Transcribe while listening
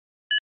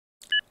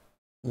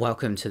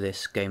Welcome to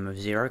this game of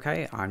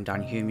 0K. I'm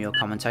Dan Hume, your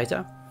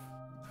commentator.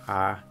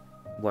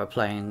 We're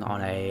playing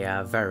on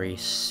a very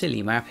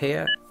silly map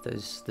here.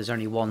 There's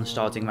only one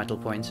starting metal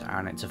point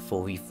and it's a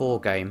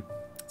 4v4 game.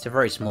 It's a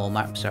very small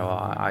map, so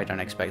I don't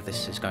expect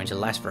this is going to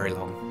last very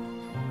long.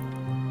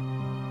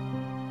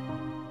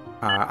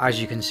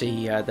 As you can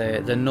see,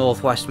 the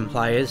northwestern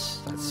players,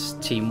 that's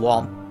Team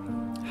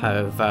 1,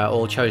 have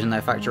all chosen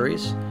their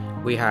factories.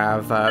 We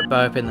have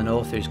Burp in the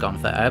north, who's gone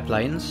for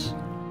airplanes.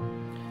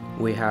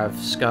 We have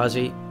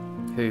Skasi,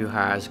 who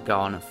has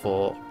gone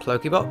for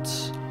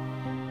cloakybots.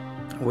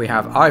 We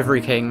have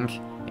Ivory King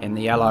in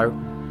the yellow,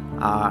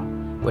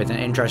 with an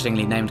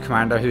interestingly named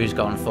commander who's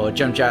gone for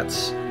jump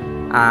jets,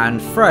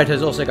 and Fred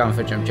has also gone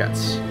for jump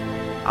jets.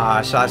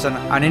 So that's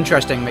an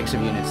interesting mix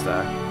of units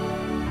there.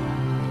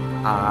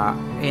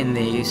 In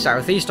the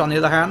southeast, on the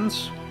other hand,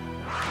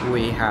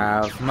 we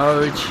have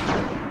mojjj,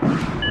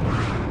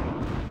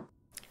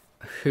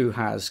 who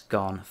has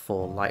gone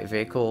for light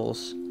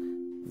vehicles.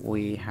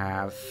 We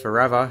have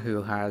Forever,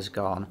 who has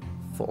gone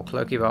for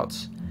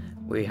cloakybots.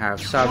 We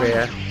have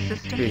Saabir,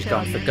 who's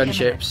gone for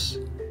gunships.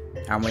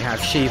 And we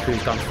have Sheep,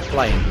 who's gone for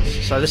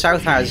planes. So the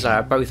south has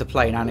both a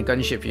plane and a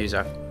gunship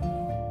user.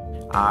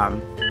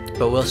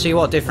 But we'll see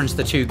what difference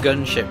the two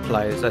gunship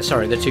players,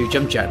 the two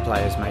jump jet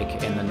players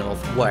make in the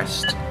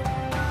northwest.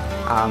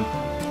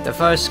 The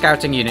first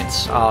scouting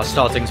units are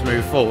starting to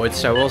move forward,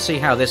 so we'll see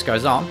how this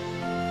goes on.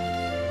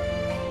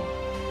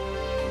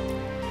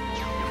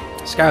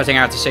 Scouting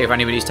out to see if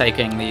anybody's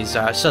taking these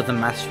southern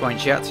mass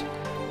points yet.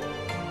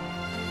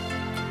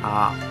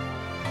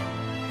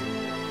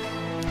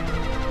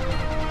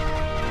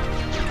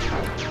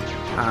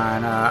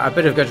 And a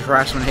bit of good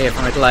harassment here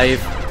from a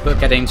glaive, but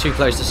getting too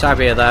close to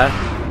Saabir there.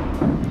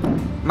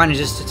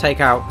 Manages to take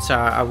out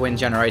a wind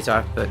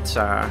generator, but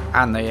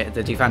and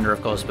the defender,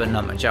 of course, but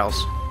not much else.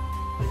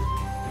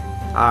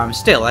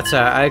 Still, that's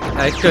a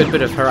good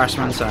bit of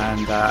harassment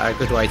and a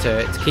good way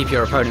to keep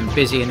your opponent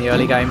busy in the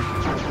early game.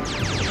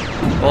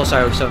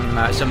 Also, some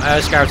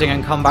air scouting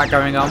and combat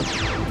going on.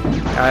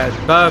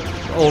 Burp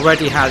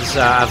already has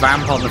a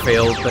vamp on the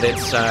field, but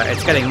it's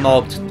getting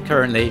mobbed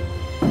currently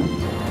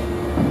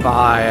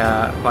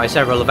by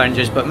several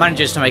Avengers, but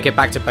manages to make it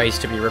back to base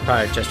to be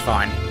repaired just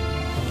fine.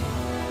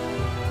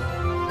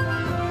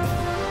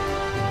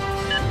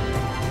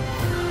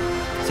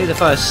 See, the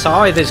first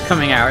scythe is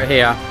coming out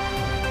here.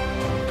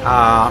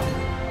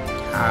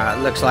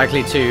 Looks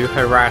likely to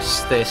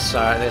harass this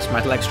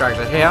metal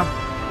extractor here.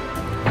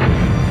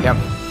 Yep.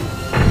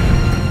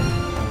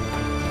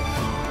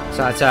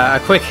 So it's a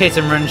quick hit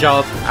and run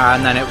job,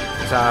 and then it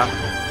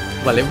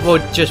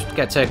would just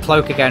get to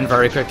cloak again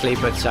very quickly,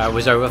 but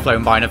was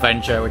overflown by an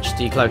Avenger, which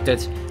decloaked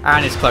it,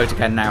 and it's cloaked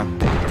again now.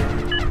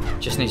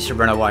 Just needs to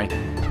run away.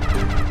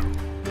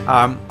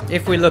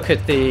 If we look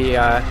at the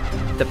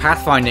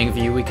pathfinding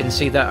view, we can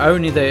see that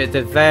only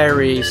the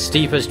very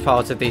steepest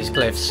parts of these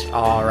cliffs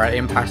are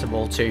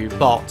impassable to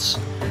bots.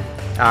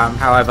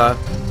 However,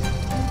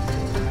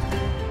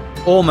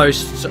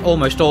 almost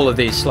all of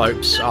these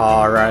slopes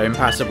are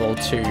impassable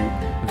to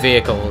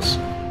vehicles,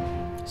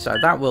 so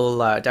that will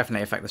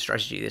definitely affect the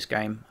strategy of this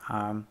game.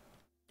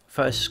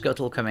 First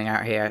scuttle coming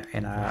out here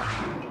in a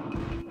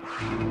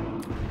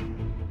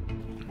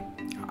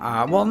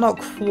well,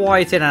 not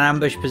quite in an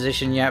ambush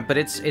position yet, but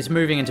it's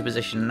moving into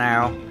position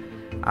now.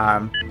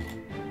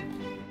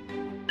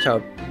 So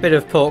a bit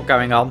of pork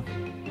going on.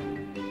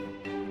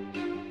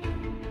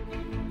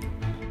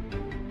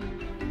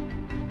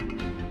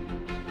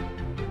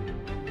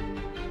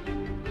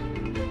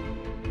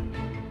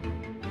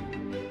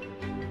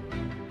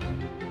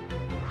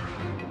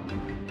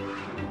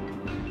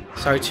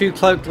 So two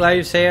cloaked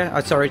glaives here,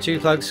 two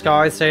cloaked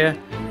skies here.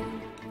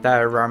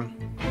 They're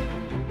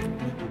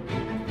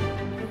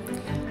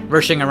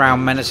rushing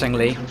around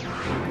menacingly.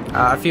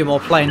 A few more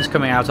planes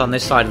coming out on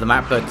this side of the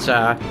map, but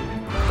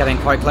getting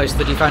quite close to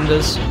the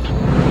defenders.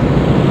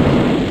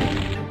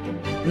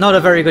 Not a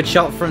very good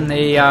shot from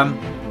the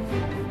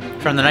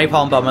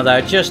napalm bomber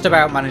there. Just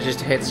about manages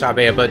to hit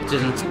Saabir, but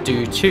doesn't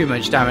do too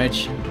much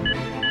damage.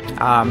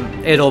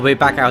 It'll be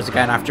back out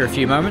again after a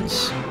few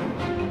moments.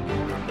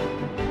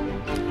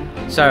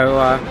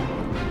 So,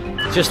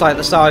 just like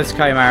the scythes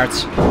came out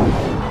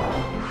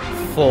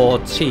for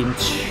Team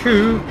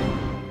 2,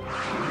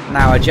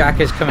 now a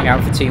Jack is coming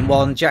out for Team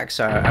 1. Jacks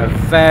are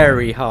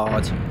very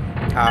hard,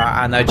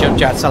 and their jump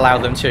jets allow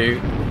them to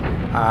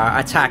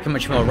attack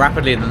much more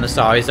rapidly than the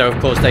scythes, though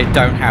of course they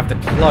don't have the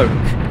cloak.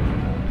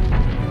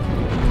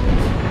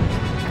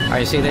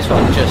 You see this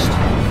one just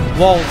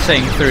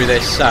waltzing through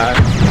this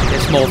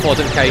small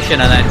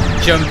fortification and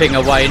then jumping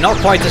away, not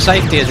quite to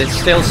safety as it's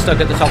still stuck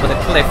at the top of the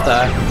cliff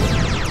there.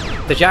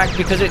 The Jack,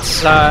 because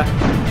it's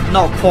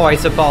not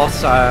quite a bot,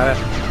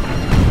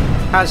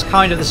 has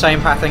kind of the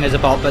same pathing as a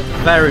bot, but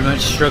very much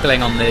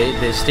struggling on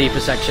the steeper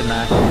section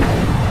there.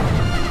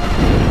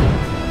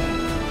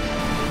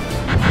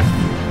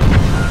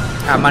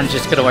 And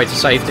manages to get away to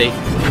safety.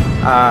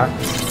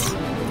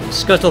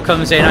 Scuttle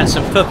comes in and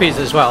some puppies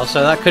as well,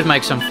 so that could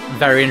make some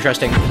very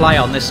interesting play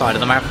on this side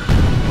of the map.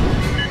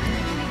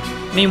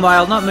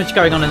 Meanwhile, not much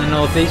going on in the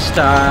northeast.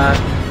 A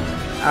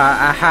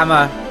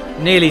hammer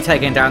nearly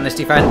taking down this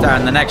defender,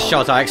 and the next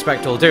shot I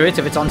expect will do it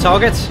if it's on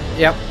target.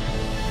 Yep.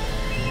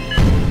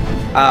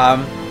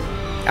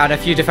 And a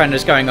few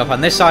defenders going up on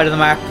this side of the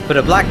map, but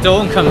a Black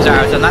Dawn comes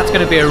out, and that's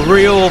going to be a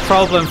real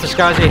problem for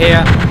Skasi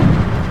here.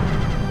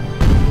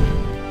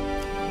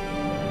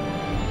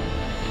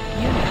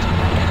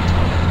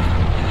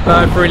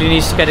 Burp really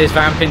needs to get his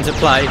vamp into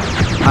play.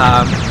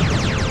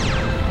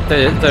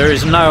 There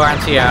is no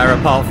anti-air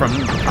apart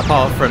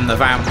from the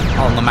vamp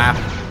on the map.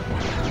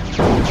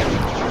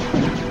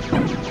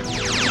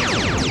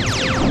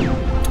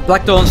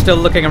 Black Dawn's still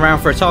looking around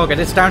for a target.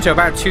 It's down to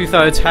about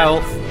 2/3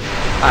 health,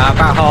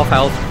 about half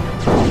health.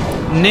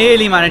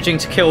 Nearly managing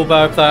to kill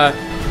Burp there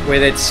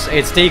with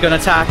its D-gun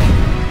attack.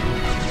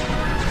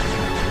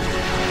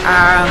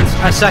 And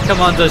a second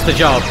one does the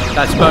job.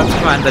 That's Burp's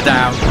commander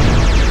down.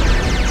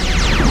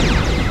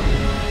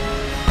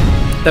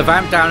 The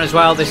vamp down as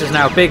well. This is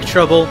now big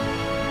trouble.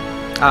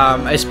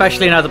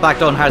 Especially now the Black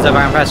Dawn has a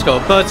vamp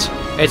escort, but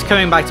it's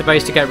coming back to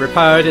base to get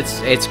repaired.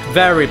 It's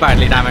very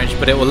badly damaged,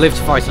 but it will live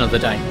to fight another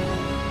day.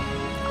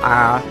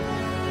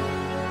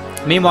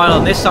 Meanwhile,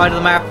 on this side of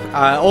the map,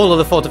 all of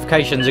the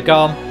fortifications are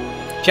gone.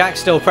 Jack's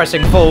still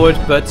pressing forward,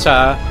 but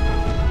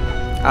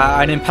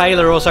an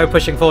Impaler also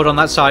pushing forward on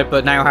that side,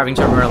 but now having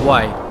to run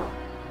away.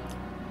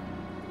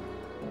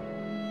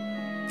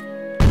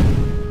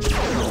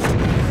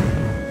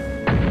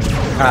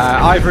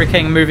 Ivory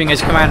King moving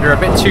his commander a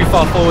bit too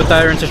far forward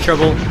there into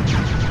trouble.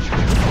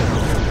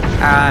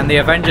 And the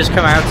Avengers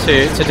come out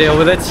to deal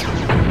with it.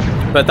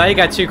 But they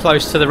get too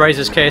close to the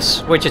Razor's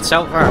Kiss, which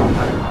itself...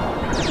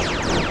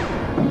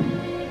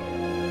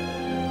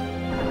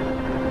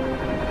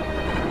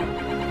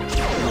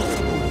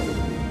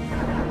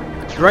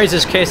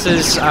 Razor's Kiss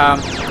is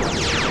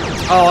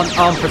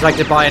aren't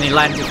protected by any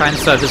land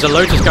defense, so there's a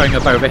Lotus going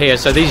up over here,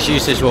 so these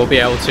uses will be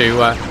able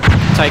to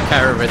take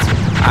care of it.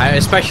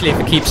 Especially if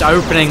it keeps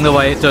opening the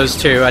way it does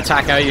to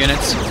attack air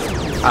units.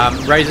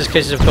 Razor's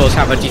Kisses, of course,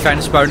 have a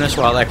defense bonus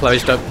while they're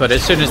closed up, but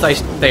as soon as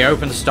they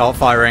open to start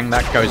firing,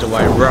 that goes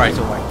away right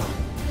away.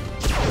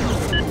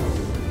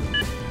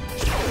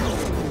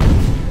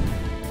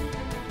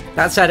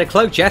 That said, a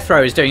Cloak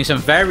Jethro is doing some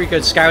very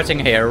good scouting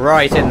here,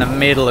 right in the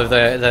middle of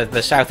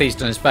the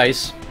southeastern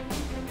space.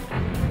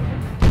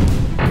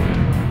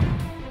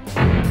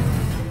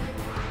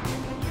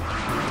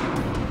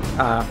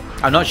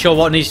 I'm not sure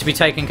what needs to be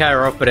taken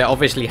care of, but it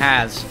obviously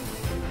has.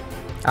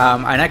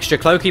 An extra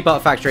Cloaky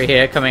Bot factory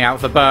here coming out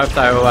for Burp,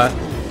 though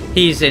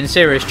he's in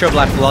serious trouble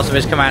after the loss of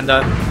his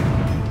commander.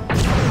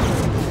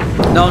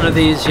 None of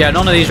these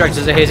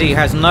Rectors are his. He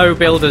has no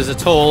builders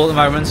at all at the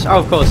moment. Oh,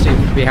 of course, he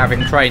would be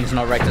having cranes,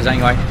 not Rectors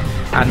anyway.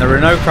 And there are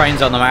no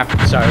cranes on the map,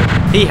 so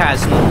he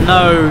has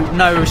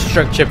no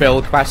structure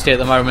build capacity at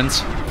the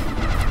moment.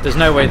 There's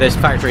no way this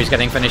factory is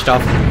getting finished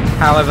off.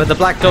 However, the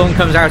Black Dawn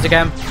comes out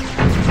again.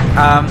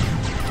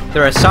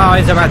 There are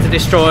Sides about to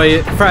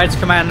destroy Fred's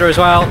commander as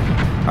well.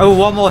 Oh,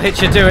 one more hit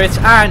should do it,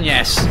 and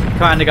yes,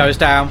 commander goes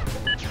down.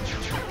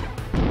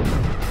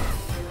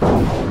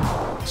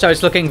 So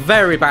it's looking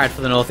very bad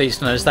for the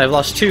Northeasterners. They've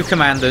lost 2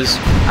 commanders.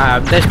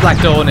 This Black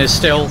Dawn is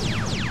still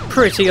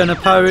pretty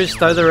unopposed,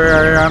 though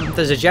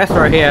there's a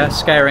Jethro here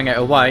scaring it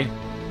away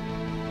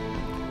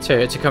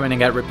to come in and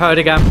get repaired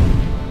again.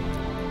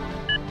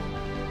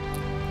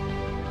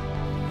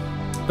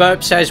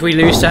 Burp says we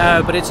lose to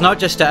air, but it's not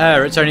just to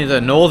air, it's only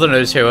the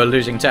Northerners who are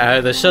losing to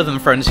air. The Southern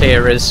front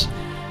here is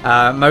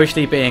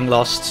mostly being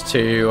lost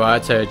to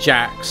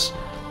Jacks.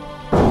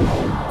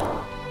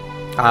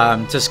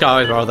 To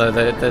Skies, rather,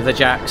 the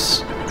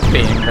Jacks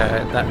being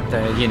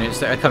the units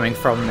that are coming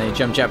from the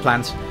jump jet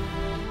plant.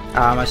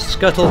 A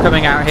Scuttle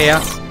coming out here.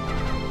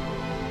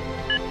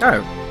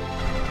 Oh.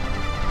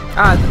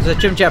 There's a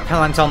jump jet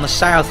plant on the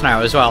south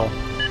now as well.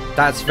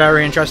 That's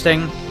very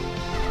interesting.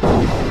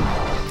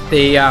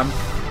 The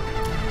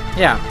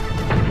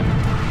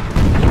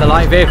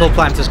light vehicle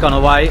plant has gone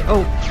away.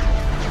 Oh.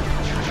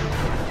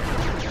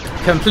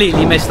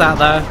 Completely missed that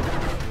there.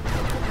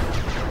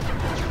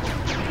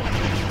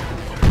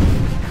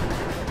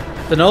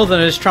 The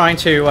Northerners trying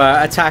to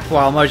attack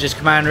while Mojj's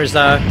commander is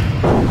there.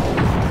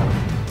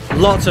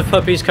 Lots of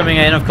puppies coming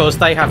in. Of course,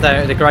 they have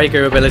the Grey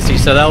Goo ability,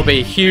 so they'll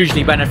be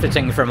hugely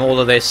benefiting from all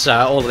of this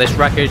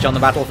wreckage on the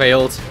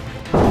battlefield.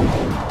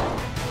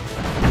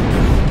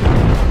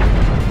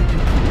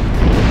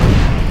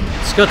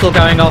 Scuttle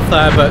going off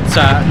there, but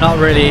not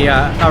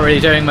really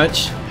doing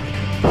much.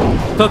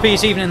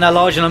 Puppies, even in their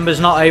larger numbers,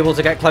 not able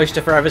to get close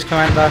to Forever's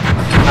commander.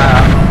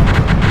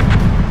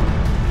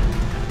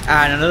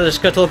 And another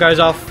Scuttle goes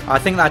off. I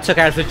think that took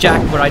out the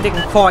Jack, but I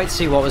didn't quite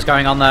see what was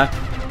going on there.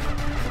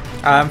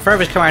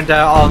 Forever's commander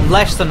on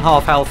less than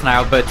half health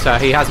now, but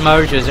he has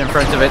Mojj's in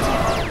front of it.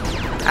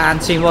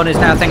 And Team 1 is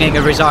now thinking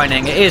of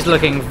resigning. It is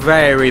looking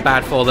very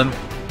bad for them.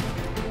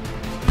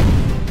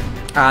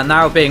 And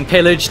now being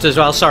pillaged as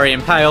well. Sorry,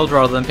 impaled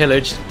rather than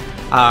pillaged.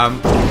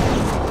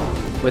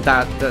 With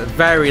that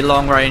very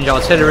long-range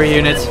artillery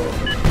unit.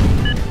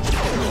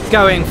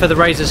 going for the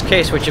Razor's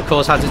Kiss, which of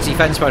course has its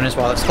defense bonus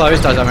while it's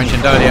closed, as I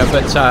mentioned earlier,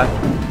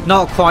 but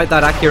not quite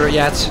that accurate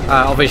yet.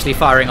 Obviously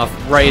firing off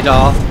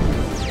radar.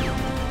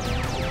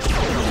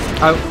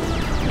 Oh,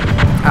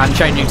 and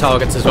changing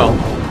targets as well.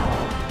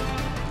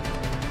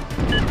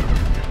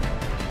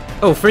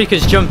 Oh,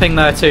 Freaker's jumping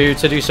there to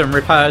do some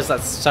repairs.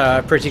 That's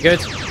pretty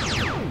good.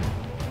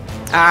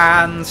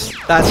 And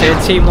that's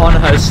it. Team 1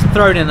 has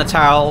thrown in the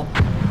towel.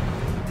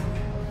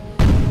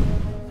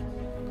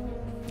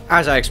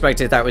 As I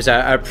expected, that was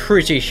a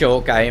pretty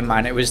short game,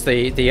 and it was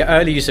the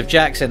early use of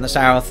jacks in the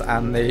south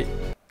and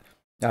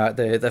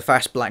the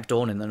fast Black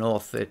Dawn in the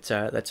north that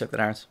took that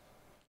out.